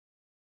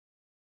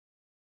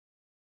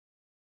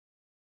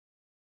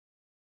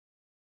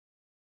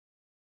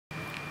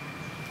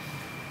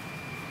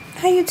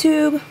Hi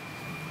YouTube!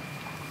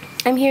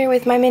 I'm here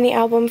with my mini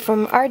album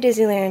from our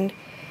Disneyland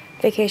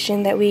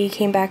vacation that we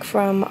came back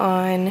from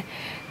on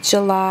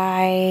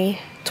July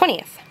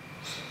 20th.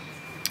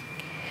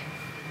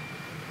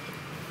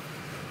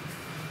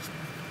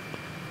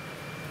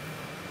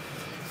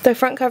 The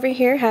front cover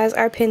here has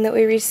our pin that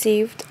we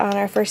received on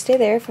our first day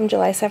there from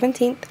July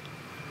 17th,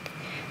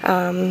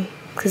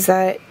 because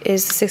that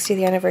is the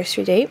 60th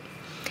anniversary date.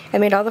 I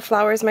made all the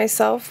flowers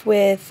myself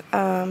with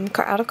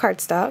out of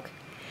cardstock.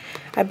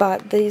 I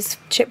bought these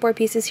chipboard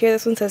pieces here.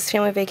 This one says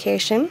Family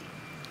Vacation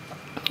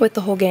with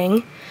the whole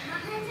gang.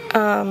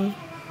 I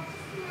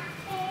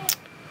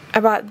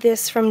bought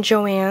this from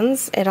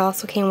Joann's. It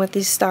also came with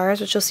these stars,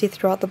 which you'll see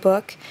throughout the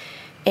book,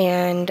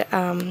 and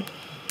a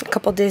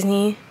couple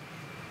Disney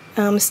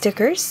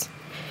stickers.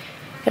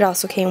 It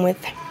also came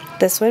with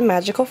this one,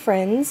 Magical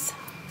Friends,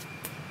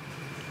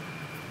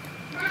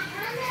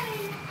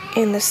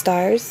 and the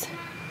stars.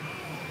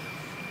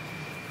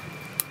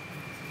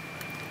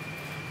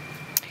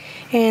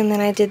 And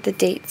then I did the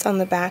dates on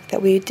the back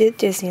that we did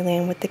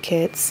Disneyland with the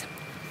kids.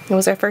 It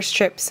was our first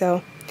trip,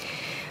 so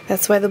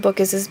that's why the book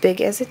is as big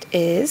as it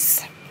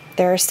is.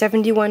 There are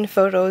 71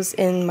 photos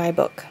in my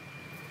book,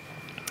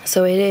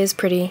 so it is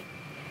pretty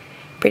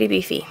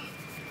beefy.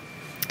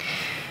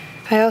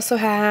 I also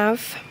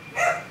have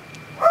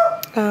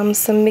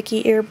some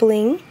Mickey ear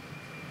bling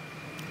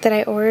that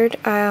I ordered.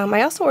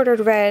 I also ordered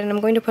red, and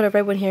I'm going to put a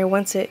red one here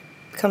once it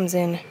comes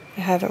in.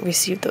 I haven't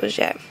received those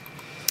yet.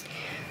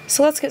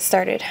 So let's get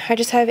started. I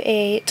just have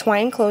a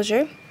twine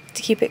closure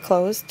to keep it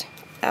closed,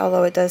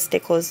 although it does stay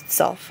closed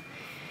itself.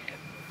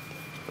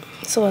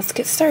 So let's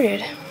get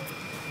started.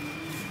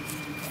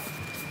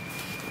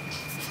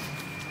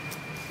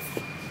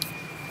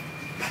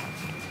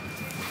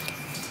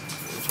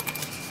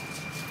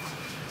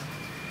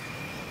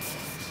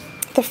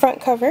 The front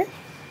cover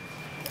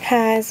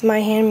has my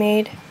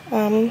handmade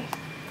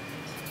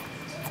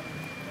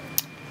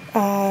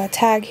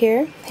tag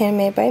here,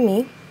 handmade by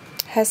me.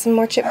 Has some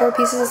more chipboard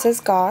pieces. It says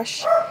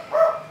Gosh,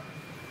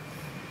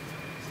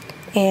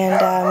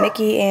 and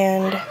Mickey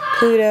and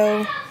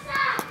Pluto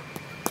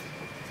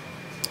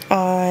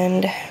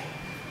on, I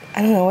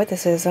don't know what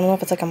this is. I don't know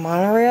if it's like a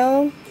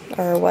monorail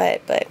or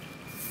what, but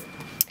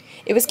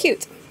it was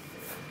cute.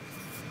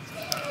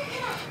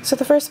 So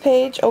the first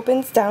page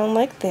opens down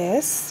like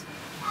this.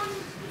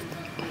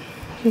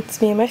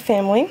 It's me and my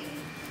family,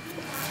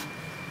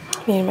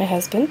 me and my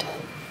husband,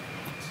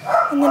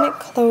 and then it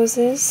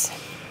closes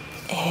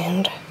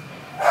and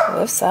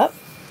lifts up.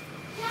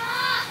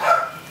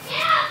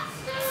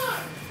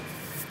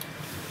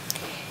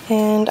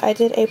 And I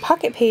did a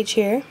pocket page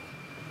here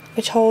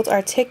which holds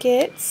our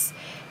tickets,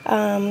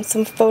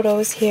 some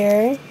photos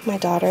here. My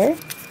daughter,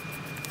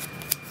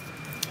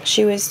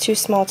 she was too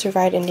small to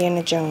ride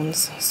Indiana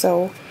Jones,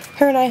 so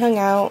her and I hung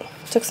out,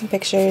 took some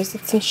pictures,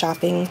 did some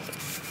shopping.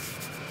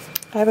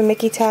 I have a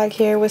Mickey tag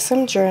here with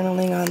some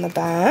journaling on the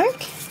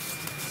back.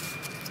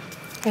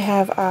 I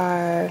have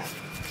our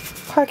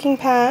parking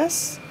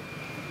pass.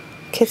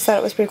 Kids thought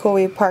it was pretty cool.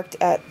 We parked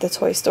at the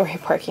Toy Story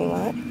parking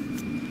lot.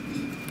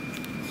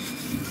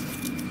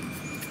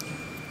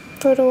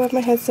 Photo of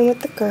my husband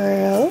with the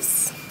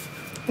girls.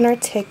 And our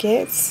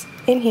tickets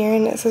in here,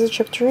 and it says a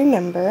trip to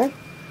remember.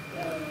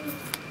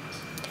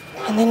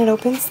 And then it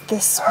opens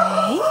this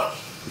way.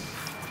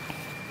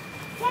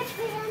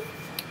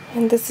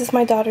 And this is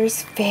my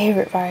daughter's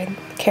favorite ride,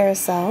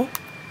 Carousel.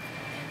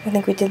 I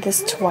think we did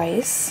this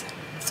twice.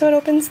 So it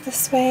opens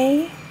this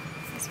way.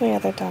 My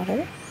other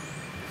daughter,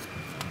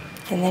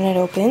 and then it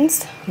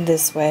opens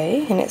this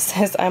way, and it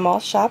says I'm all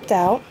shopped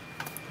out,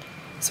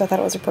 so I thought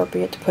it was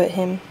appropriate to put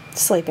him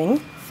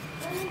sleeping.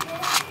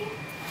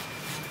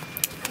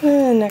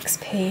 The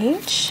next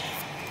page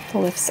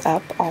lifts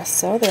up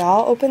also. They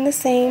all open the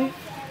same.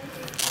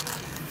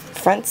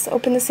 Fronts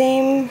open the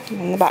same,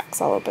 and the backs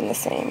all open the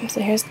same.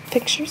 So here's the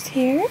pictures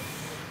here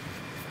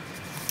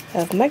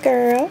of my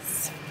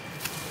girls.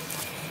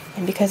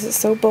 And because it's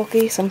so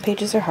bulky, some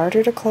pages are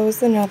harder to close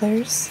than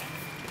others.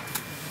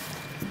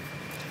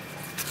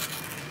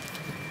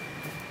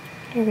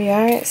 Here we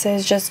are. It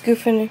says just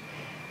goofing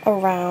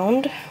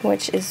around,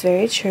 which is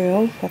very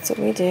true. That's what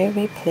we did.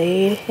 We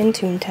played in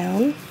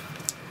Toontown.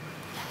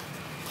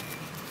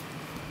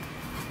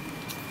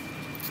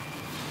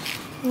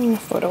 And a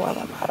photo on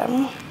the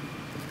bottom.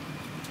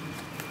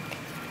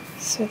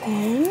 So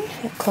then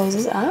it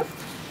closes up.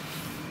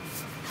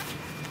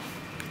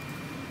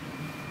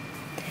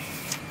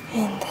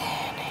 And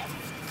then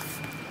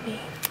we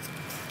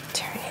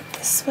turn it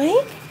this way,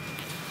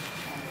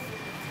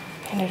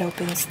 and it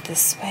opens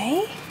this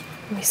way.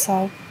 We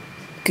saw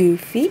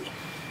Goofy,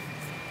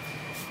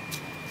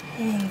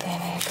 and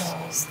then it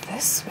goes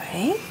this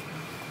way.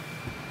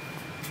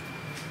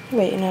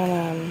 Waiting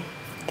on,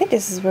 I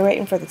think we're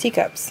waiting for the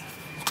teacups.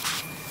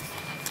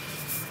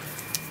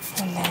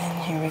 And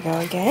then here we go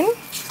again.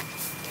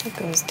 It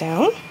goes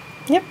down.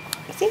 Yep,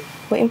 see?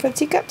 Waiting for the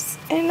teacups,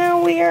 and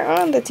now we are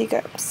on the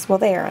teacups. Well,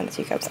 they are on the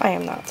teacups. I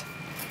am not.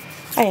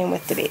 I am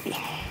with the baby.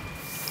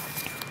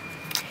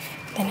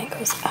 Then it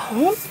goes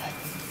up,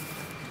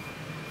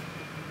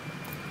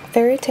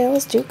 fairy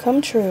tales do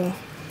come true.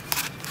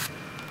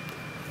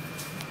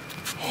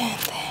 And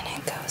then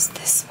it goes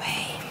this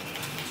way.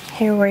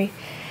 Here we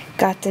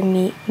got to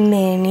meet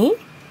Minnie.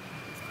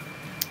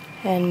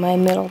 And my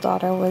middle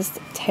daughter was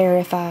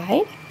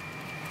terrified.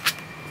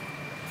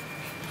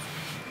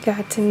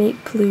 Got to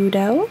meet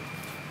Pluto.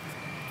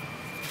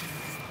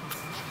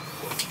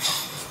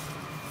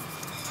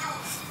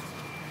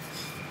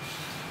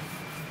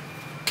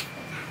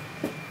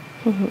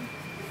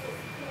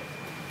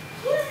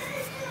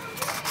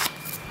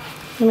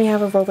 And we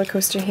have a roller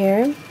coaster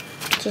here,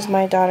 which is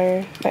my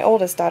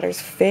oldest daughter's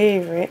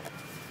favorite.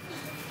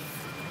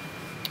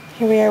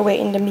 Here we are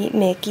waiting to meet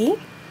Mickey.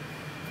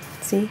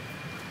 See?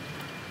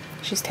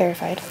 She's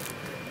terrified.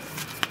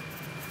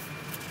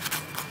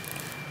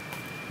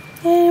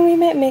 And we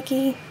met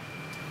Mickey.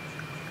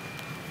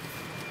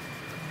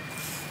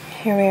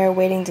 Here we are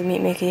waiting to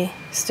meet Mickey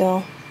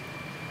still.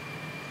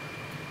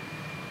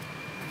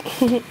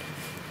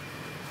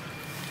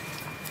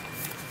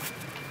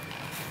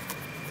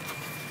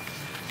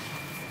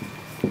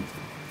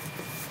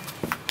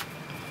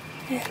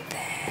 And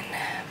then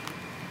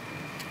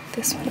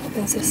this one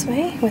opens this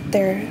way with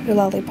their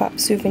lollipop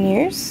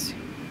souvenirs.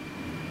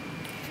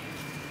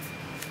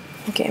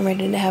 I'm getting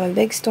ready to have a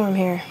big storm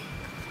here.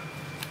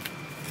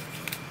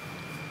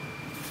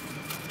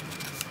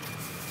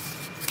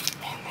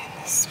 And then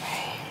this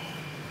way.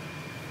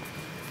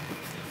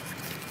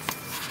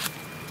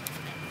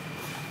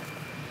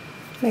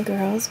 My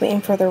girls waiting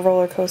for their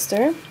roller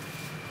coaster.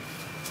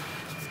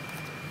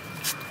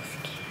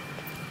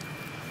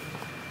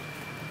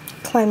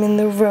 Climbing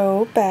the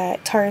rope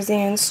at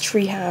Tarzan's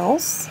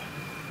treehouse.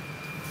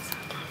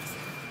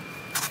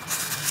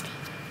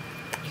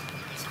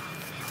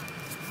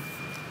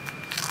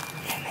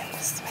 And then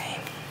this way.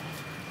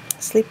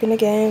 Sleeping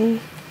again.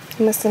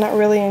 He must have not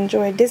really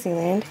enjoyed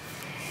Disneyland,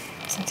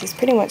 since he's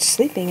pretty much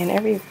sleeping in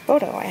every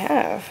photo I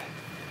have.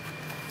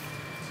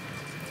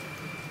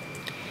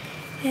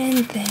 And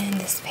then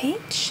this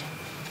page,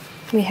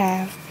 we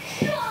have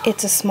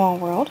It's a Small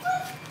World,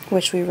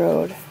 which we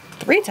rode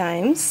 3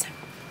 times.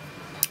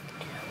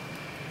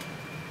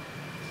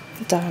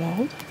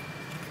 Donald.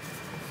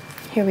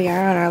 Here we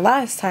are on our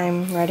last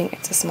time riding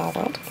It's a Small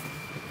World.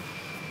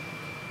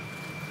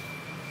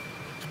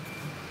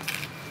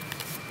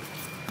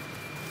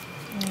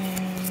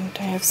 And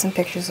I have some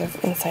pictures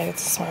of inside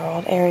It's a Small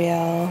World.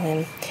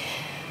 Ariel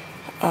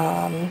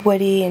and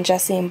Woody and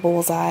Jessie and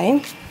Bullseye.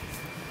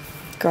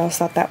 Girls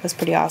thought that was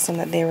pretty awesome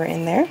that they were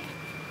in there.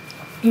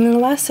 And then the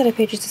last set of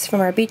pages is from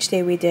our beach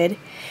day we did.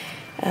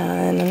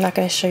 And I'm not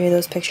going to show you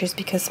those pictures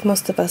because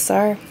most of us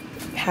are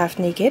half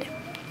naked.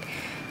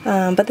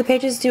 But the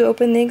pages do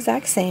open the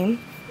exact same,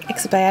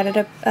 except I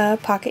added a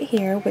pocket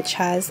here which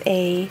has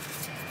a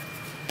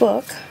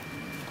book,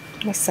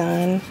 my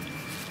son,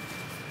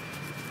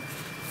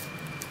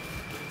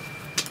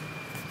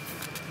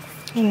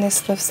 and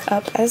this lifts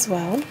up as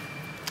well,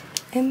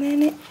 and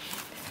then it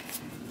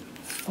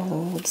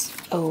folds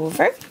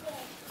over,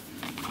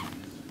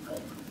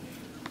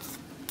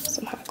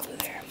 some hot glue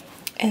there,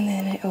 and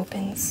then it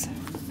opens,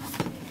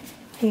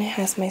 and it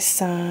has my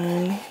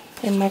son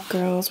and my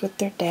girls with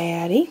their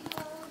daddy.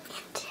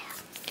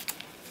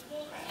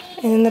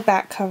 And then the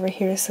back cover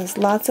here says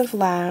lots of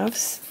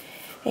laughs,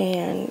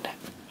 and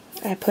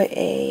I put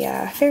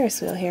a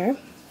Ferris wheel here.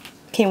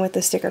 Came with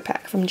the sticker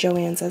pack from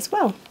Joann's as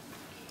well.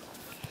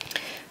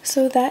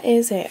 So that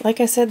is it. Like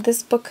I said,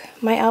 this book,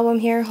 my album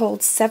here,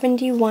 holds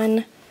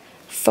 71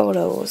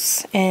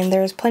 photos, and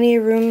there's plenty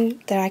of room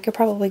that I could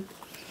probably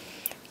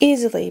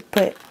easily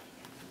put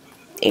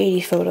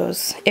 80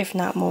 photos, if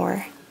not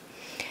more.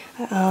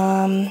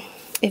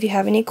 If you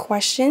have any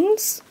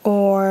questions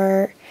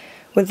or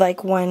would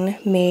like one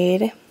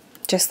made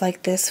just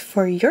like this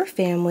for your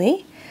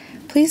family,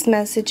 please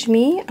message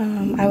me.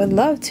 I would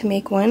love to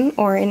make one,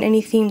 or in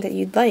any theme that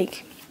you'd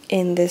like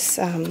in this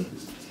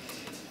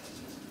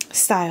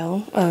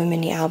style of a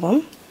mini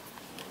album.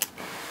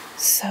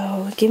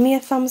 So give me a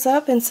thumbs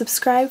up and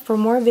subscribe for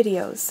more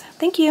videos.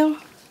 Thank you.